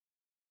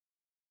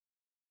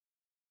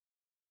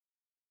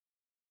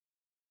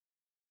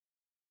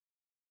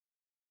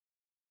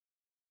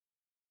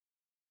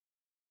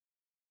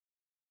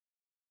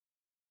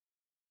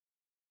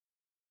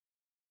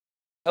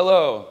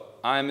Hello,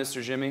 I'm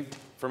Mr. Jimmy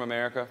from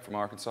America, from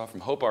Arkansas, from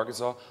Hope,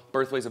 Arkansas,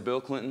 birthplace of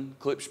Bill Clinton,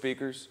 Clip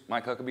Speakers,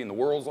 Mike Huckabee, and the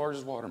world's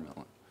largest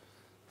watermelon.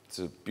 It's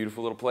a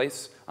beautiful little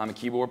place. I'm a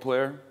keyboard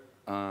player.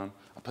 I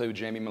play with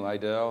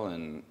Jamie-Lidell,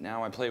 and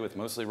now I play with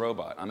mostly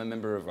Robot. I'm a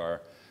member of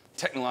our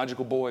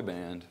technological boy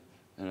band,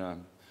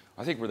 and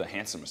I think we're the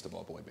handsomest of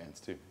all boy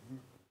bands, too.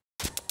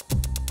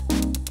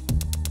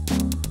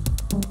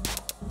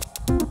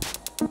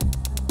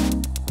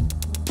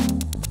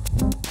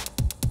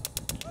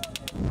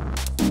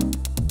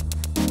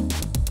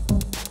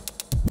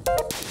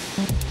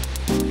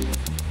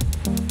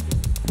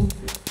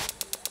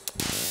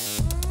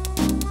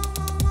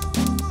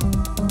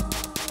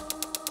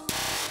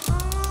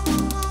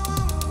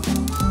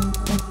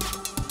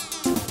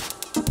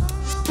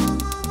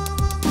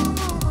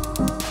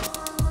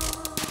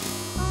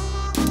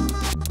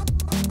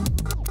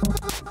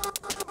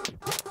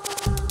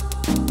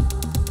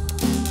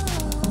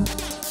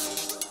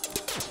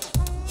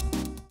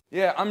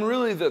 Yeah, I'm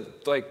really the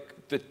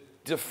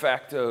de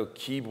facto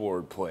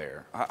keyboard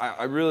player.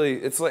 I really,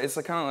 it's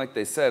like kind of like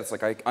they said, it's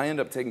like I end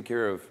up taking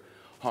care of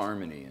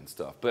harmony and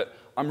stuff. But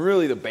I'm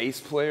really the bass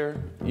player.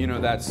 You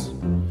know, that's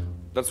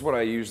what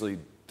I usually,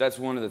 that's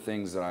one of the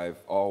things that I've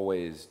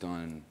always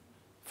done,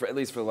 at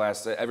least for the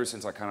last, ever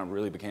since I kind of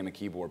really became a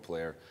keyboard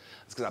player.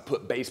 It's because I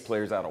put bass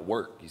players out of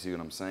work. You see what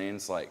I'm saying?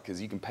 It's like, because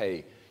you can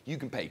pay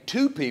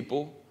two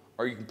people,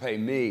 or you can pay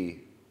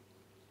me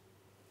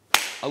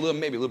maybe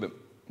a little bit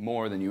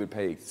more than you would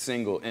pay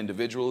single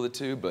individual of the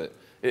two, but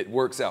it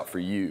works out for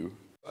you.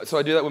 So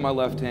I do that with my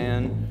left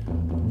hand,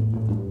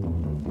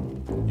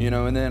 you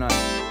know, and then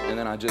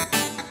I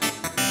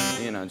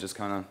just, you know, just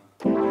kind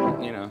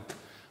of, you know,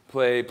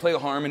 play the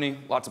harmony,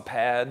 lots of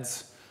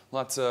pads,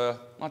 lots of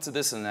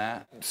this and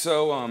that.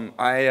 So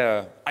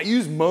I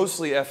use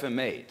mostly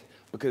FM8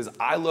 because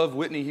I love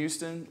Whitney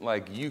Houston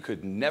like you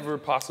could never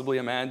possibly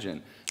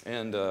imagine,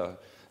 and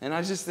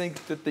I just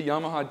think that the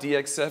Yamaha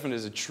DX7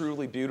 is a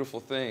truly beautiful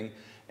thing.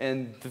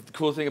 And the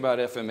cool thing about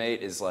FM8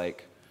 is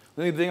like,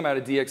 the thing about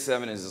a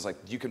DX7 is like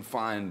you can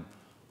find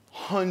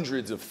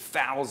hundreds of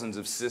thousands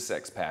of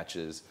SysX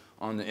patches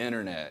on the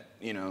internet.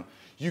 You know,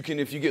 you can,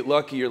 if you get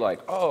lucky, you're like,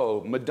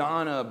 oh,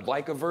 Madonna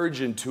Like a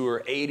Virgin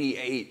Tour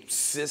 88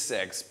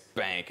 SysX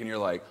bank, and you're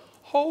like,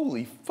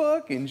 holy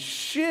fucking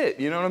shit.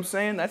 You know what I'm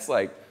saying? That's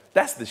like,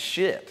 that's the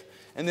shit.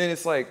 And then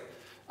it's like,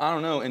 I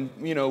don't know, and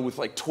you know, with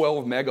like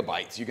 12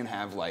 megabytes, you can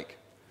have like,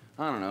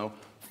 I don't know,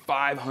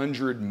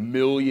 500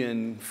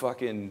 million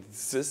fucking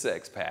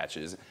SysX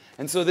patches.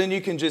 And so then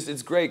you can just,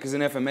 it's great because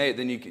in FM8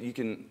 then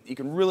you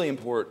can really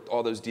import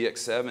all those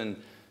DX7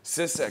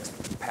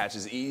 SysX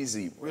patches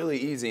easy, really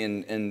easy,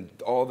 and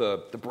all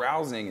the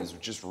browsing is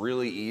just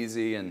really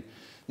easy, and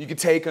you could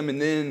take them, and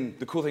then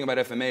the cool thing about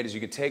FM8 is you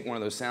could take one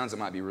of those sounds that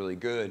might be really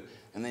good,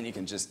 and then you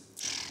can just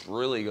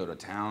really go to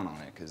town on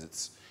it because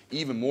it's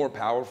even more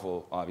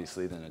powerful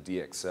obviously than a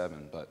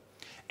DX7. But,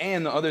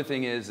 and the other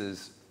thing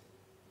is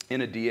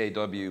in a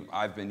DAW,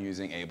 I've been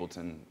using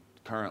Ableton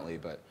currently,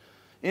 but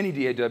any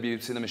DAW,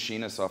 say the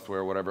Machina software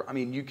or whatever, I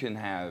mean, you can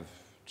have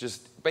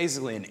just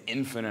basically an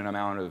infinite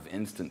amount of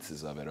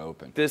instances of it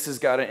open. This has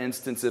got an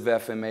instance of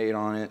FM8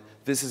 on it.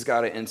 This has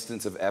got an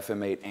instance of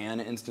FM8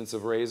 and an instance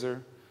of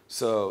Razor.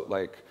 So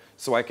like,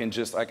 so I can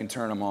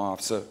turn them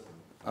off. So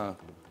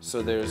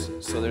there's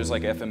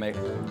like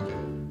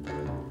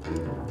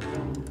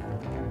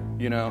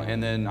FM8, you know,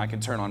 and then I can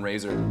turn on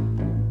Razor.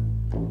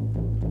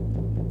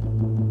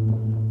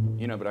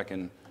 You know, but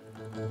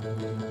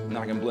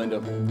now I can blend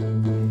up.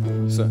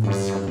 So.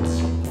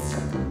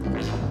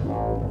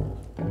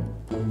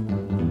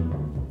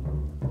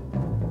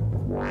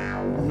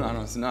 I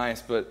know, it's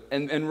nice, but,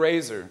 and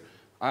Razor.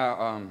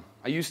 I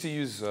used to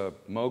use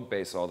Moog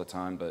bass all the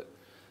time, but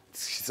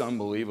it's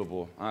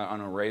unbelievable. I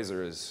know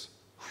Razor is,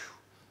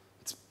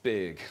 it's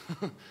big.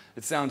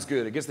 It sounds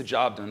good, it gets the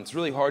job done. It's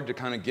really hard to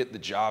kind of get the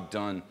job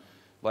done,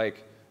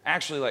 like,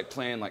 actually like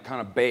playing like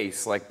kind of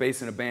bass, like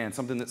bass in a band,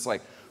 something that's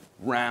like,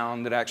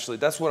 round that actually,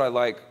 that's what I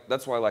like,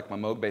 that's why I like my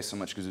Moog bass so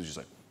much, because it's just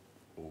like,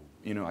 oh,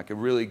 you know, I could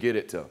really get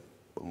it to,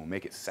 boom,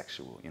 make it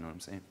sexual, you know what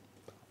I'm saying?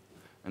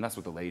 And that's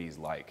what the ladies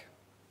like.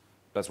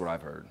 That's what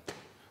I've heard.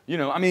 You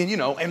know, I mean, you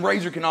know, and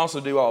Razor can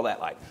also do all that,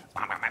 like,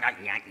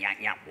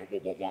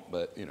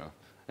 but, you know,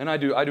 and I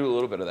do a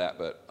little bit of that,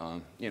 but,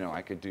 you know,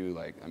 I could do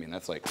like, I mean,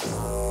 that's like,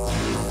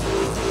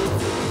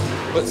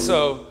 but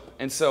so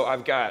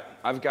I've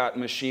got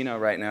Machina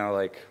right now,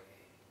 like,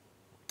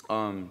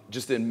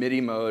 just in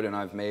MIDI mode, and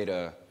I've made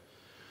a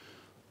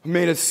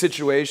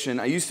situation.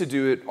 I used to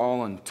do it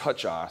all in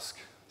TouchOSC,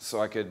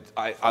 so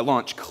I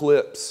launch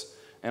clips,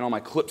 and all my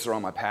clips are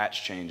on my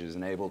patch changes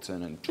in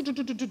Ableton, and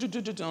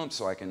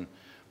so I can,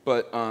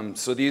 but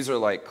so these are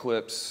like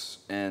clips,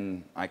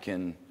 and I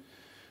can,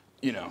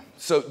 you know,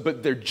 so,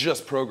 but they're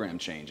just program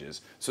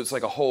changes, so it's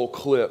like a whole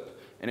clip,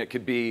 and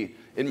it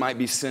might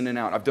be sending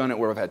out, I've done it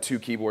where I've had two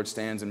keyboard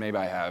stands, and maybe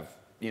I have,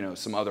 you know,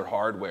 some other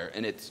hardware,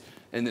 and it's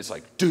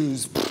like,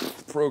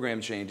 program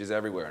changes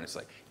everywhere, and it's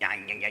like,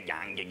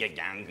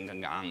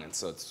 and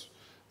so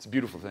It's a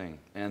beautiful thing.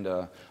 And,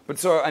 but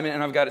so, I mean,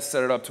 and I've got it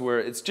set it up to where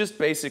it's just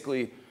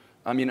basically,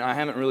 I mean, I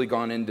haven't really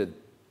gone into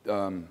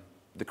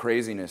the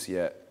craziness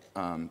yet,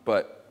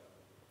 but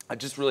I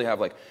just really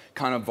have like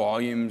kind of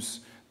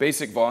volumes,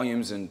 basic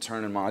volumes and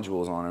turning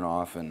modules on and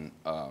off. And,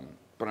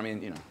 but I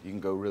mean, you know, you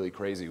can go really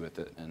crazy with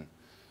it. And,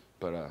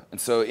 but,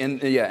 and so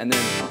yeah, and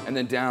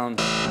then down,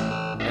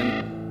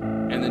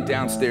 and then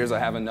downstairs I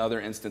have another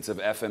instance of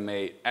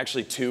FM8,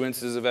 actually 2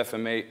 instances of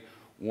FM8.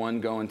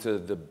 One going to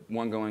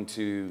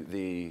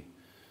the,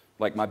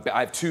 like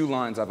I have 2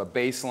 lines. I have a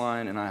bass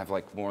line and I have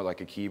like more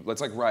like a key,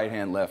 it's like right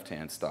hand, left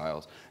hand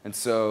styles. And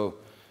so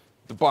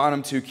the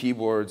bottom 2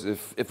 keyboards,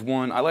 if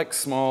one, I like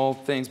small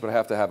things, but I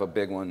have to have a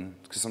big one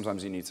because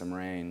sometimes you need some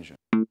range.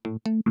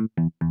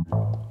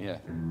 Yeah.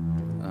 You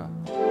know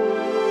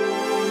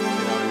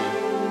what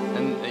I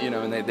mean? And, you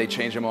know, and they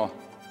change them all.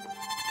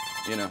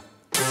 You know.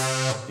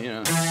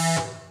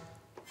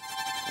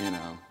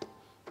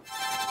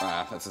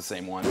 That's the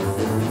same one.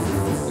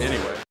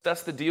 Anyway,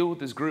 that's the deal with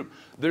this group.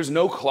 There's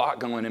no clock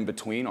going in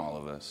between all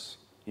of us,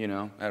 you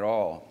know, at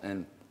all.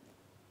 And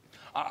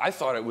I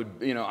thought it would,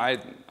 you know, I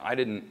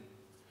didn't,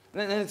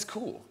 and it's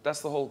cool.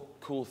 That's the whole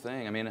cool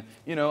thing. I mean,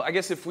 you know, I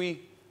guess if we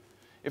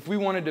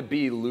wanted to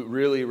be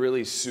really,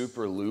 really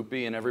super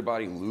loopy and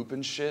everybody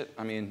looping shit,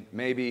 I mean,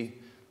 maybe,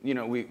 you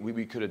know,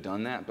 we could have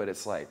done that, but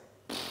it's like,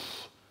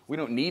 we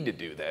don't need to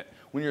do that.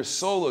 When you're a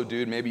solo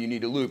dude, maybe you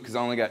need to loop because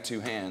I only got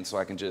 2 hands, so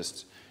I can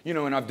just, you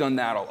know, and I've done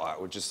that a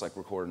lot with just like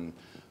recording,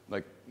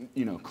 like,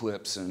 you know,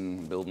 clips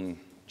and building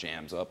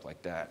jams up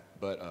like that.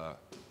 But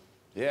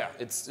yeah,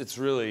 it's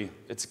a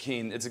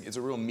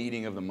real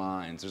meeting of the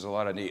minds. There's a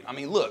lot of need. I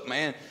mean, look,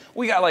 man,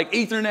 we got like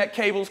Ethernet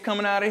cables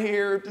coming out of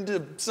here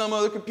to some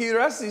other computer.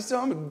 I see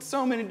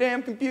so many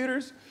damn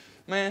computers,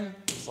 man.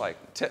 It's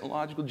like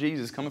technological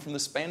Jesus coming from the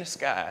Spanish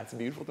sky. It's a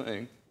beautiful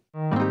thing.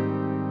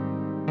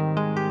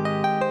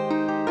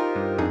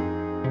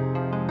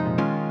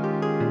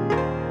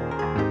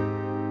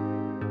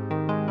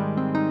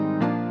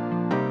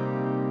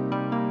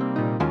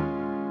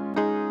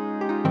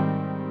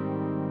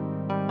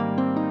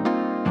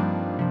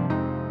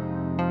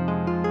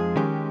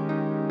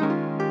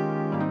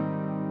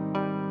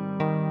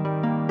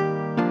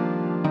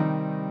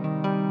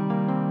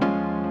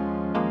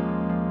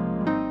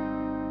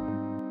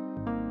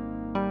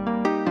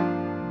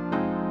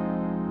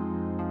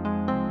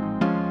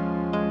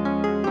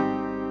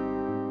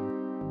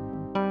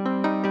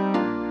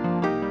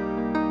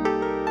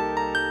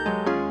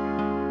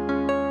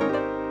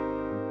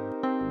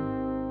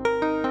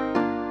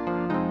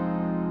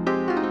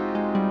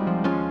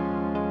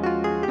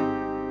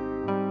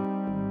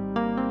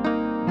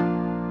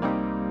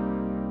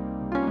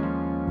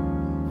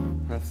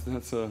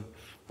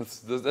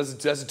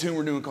 That's a tune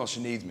we're doing called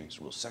She Needs Me. It's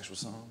a real sexual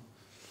song,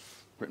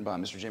 written by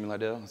Mr.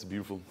 Jamie-Lidell. It's a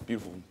beautiful,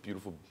 beautiful,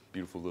 beautiful,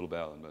 beautiful little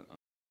ballad. But